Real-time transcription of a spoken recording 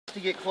to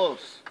get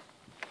close,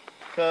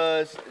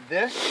 because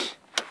this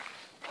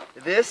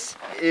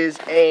is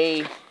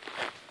a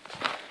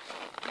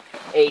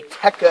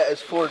TECA,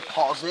 as Ford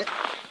calls it,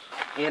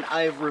 and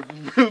I've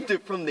removed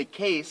it from the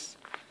case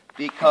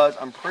because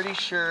I'm pretty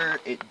sure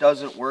it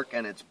doesn't work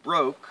and it's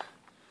broke.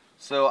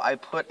 So I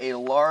put a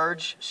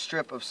large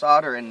strip of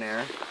solder in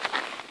there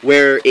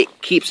where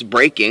it keeps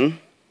breaking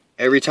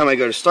every time I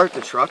go to start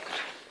the truck.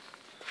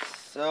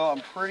 So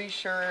I'm pretty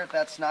sure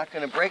that's not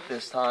going to break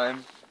this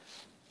time,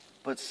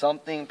 but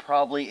something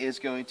probably is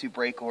going to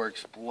break or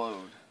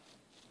explode,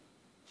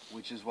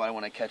 which is what I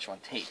want to catch on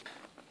tape.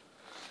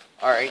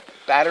 Alright,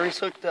 battery's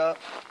hooked up,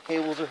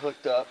 cables are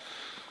hooked up.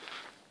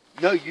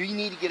 No, you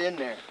need to get in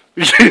there.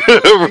 Yeah,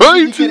 you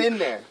right. need to get in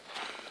there.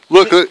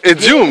 Look, it zooms.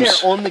 Get in there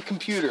on the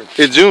computer.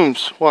 It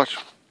zooms. Watch.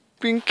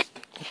 Bink.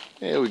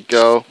 There we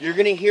go. You're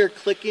going to hear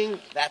clicking.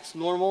 That's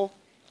normal.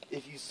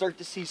 If you start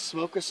to see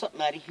smoke or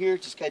something out of here,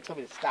 just gotta tell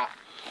me to stop.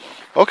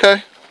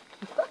 Okay.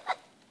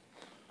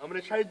 I'm going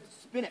to try to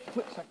spin it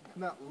quick so I can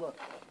come out and look.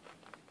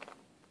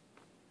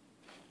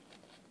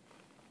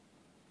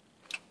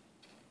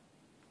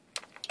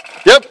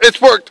 Yep, it's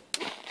sparked.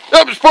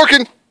 Yep, it's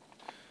sparking.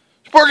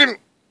 Sparking.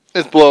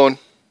 It's blowing.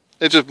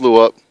 It just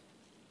blew up.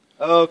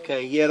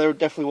 Okay, yeah, there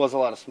definitely was a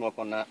lot of smoke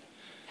on that.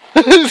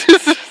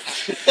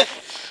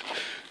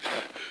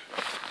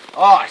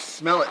 Oh, I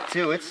smell it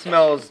too. It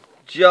smells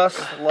just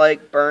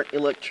like burnt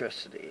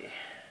electricity.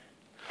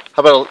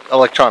 How about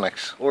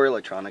electronics? Or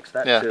electronics,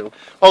 that too.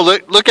 Oh,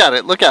 look at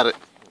it. Look at it.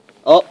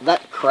 Oh,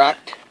 that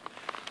cracked.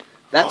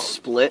 That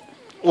split.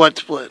 What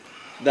split?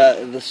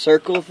 The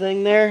circle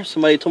thing there,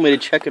 somebody told me to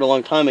check it a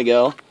long time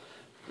ago.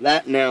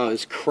 That now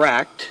is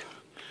cracked.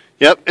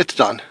 Yep, it's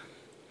done.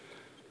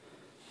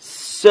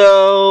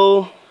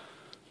 So,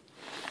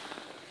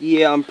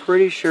 yeah, I'm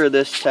pretty sure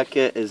this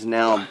TECA is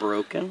now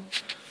broken.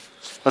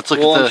 Let's look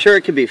at I'm sure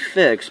it can be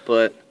fixed,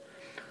 but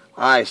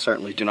I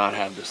certainly do not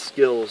have the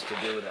skills to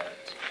do that.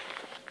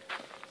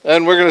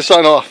 And we're going to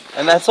sign off.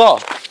 And that's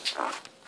all.